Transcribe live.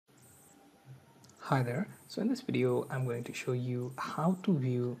Hi there. So in this video, I'm going to show you how to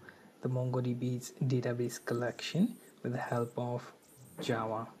view the MongoDB's database collection with the help of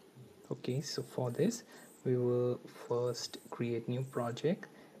Java. Okay, so for this, we will first create new project,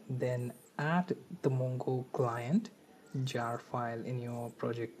 then add the Mongo client jar file in your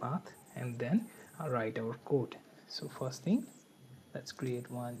project path, and then write our code. So first thing, let's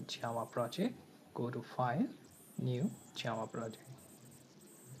create one Java project. Go to File, New Java project.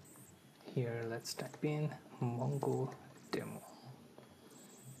 Here let's type in Mongo demo,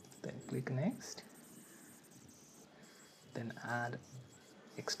 then click next, then add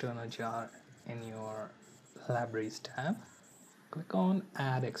external jar in your libraries tab. Click on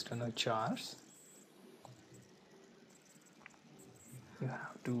add external jars. You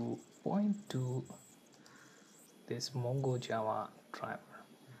have to point to this Mongo Java driver.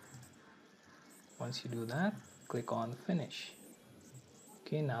 Once you do that, click on finish.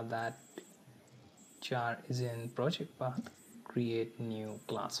 Okay, now that jar is in project path, create new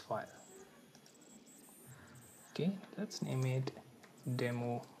class file. Okay, let's name it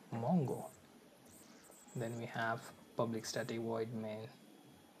demo mongo. Then we have public static void main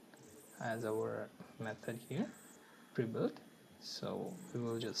as our method here, pre-built. So we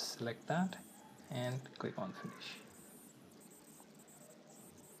will just select that and click on finish.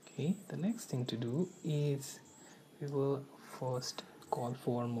 Okay, the next thing to do is we will first call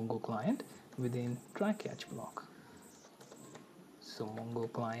for Mongo client within try catch block. So Mongo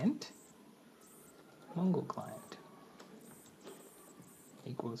client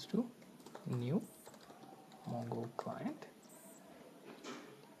equals to new Mongo client.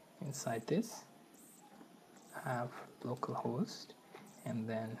 Inside this, have localhost and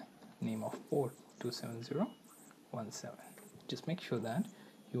then name of port 27017. Just make sure that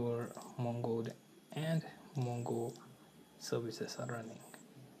your Mongo and Mongo services are running.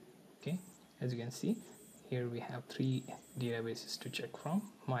 Okay, as you can see, here we have three databases to check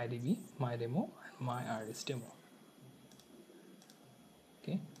from: MyDB, MyDemo, and MyRSDemo.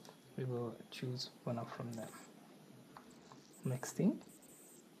 Okay, we will choose one of from them. Next thing,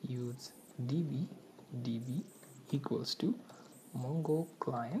 use db equals to mongo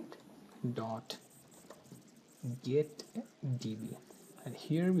client dot get db, and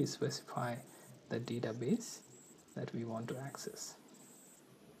here we specify the database that we want to access.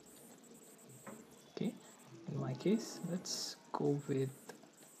 Okay, in my case, let's go with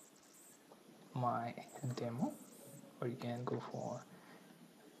my demo, or you can go for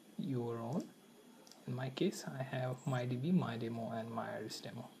your own. In my case, I have MyDB, MyDemo, and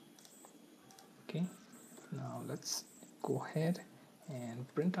MyRSDemo. Okay, now let's go ahead and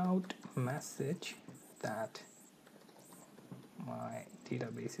print out a message that my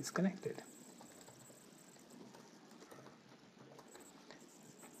database is connected.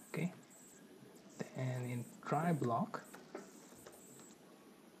 Okay, then in try block,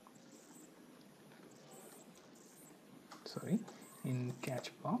 in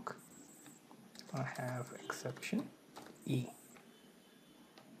catch block, I have exception E.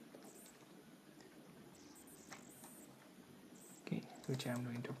 Okay, which I'm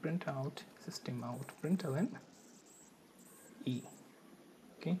going to print out system out println E.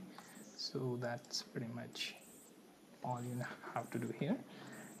 Okay, so that's pretty much all you have to do here.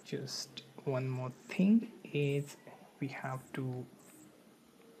 Just one more thing is we have to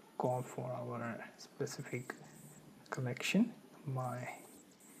call for our specific collection,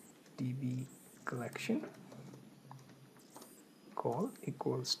 MyDB collection. Call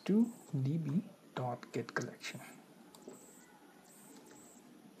equals to db.getCollection.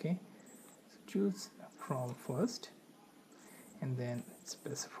 Okay, so choose from first and then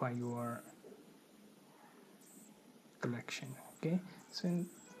specify your collection. Okay,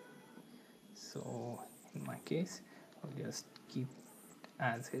 so in my case, I'll just keep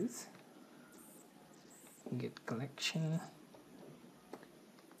as is, get collection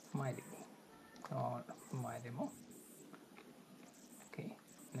MyDB or MyDemo. Okay,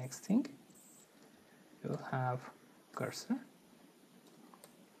 next thing, you'll have cursor.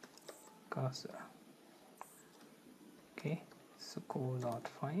 Okay, so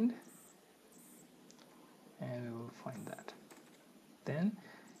call.find, and we will find that. Then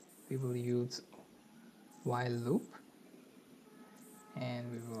we will use while loop,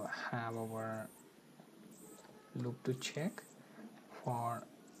 and we will have our loop to check for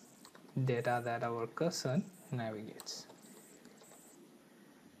data that our cursor navigates.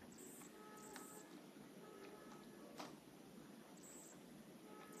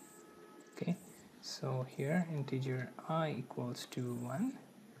 Okay, so here integer I equals to 1,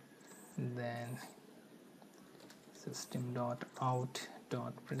 then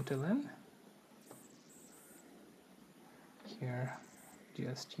system.out.println here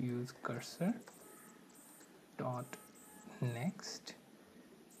just use cursor dot next,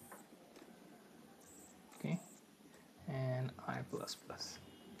 okay, and I++.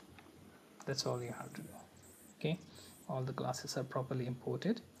 That's all you have to do. Okay, all the classes are properly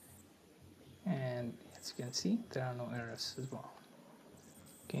imported, and as you can see there are no errors as well.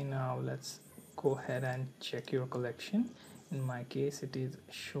 Okay, now let's go ahead and check your collection. In my case it is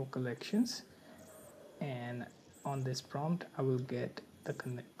show collections, and on this prompt I will get the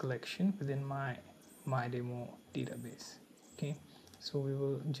collection within my demo database. Okay, so we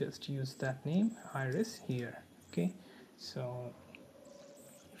will just use that name Iris here. Okay, so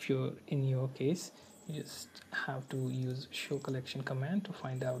if you're in your case, you just have to use show collection command to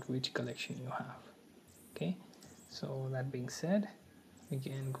find out which collection you have. Okay, so that being said, we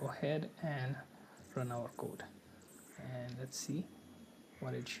can go ahead and run our code, and let's see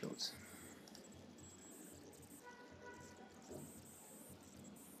what it shows.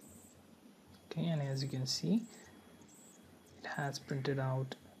 Okay, and as you can see, it has printed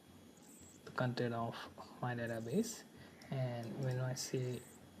out the content of my database, and when I say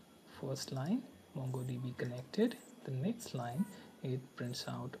first line MongoDB connected, the next line it prints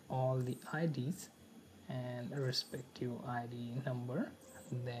out all the IDs and a respective ID number,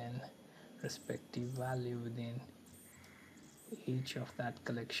 and then respective value within each of that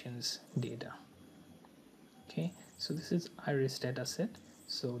collection's data. Okay, so this is Iris dataset,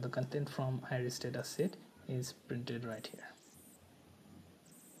 so the content from Iris dataset is printed right here.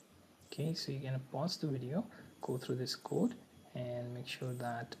 Okay, so you can pause the video, go through this code, and make sure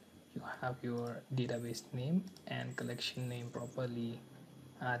that you have your database name and collection name properly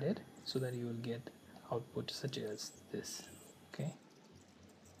added so that you will get output such as this. Okay,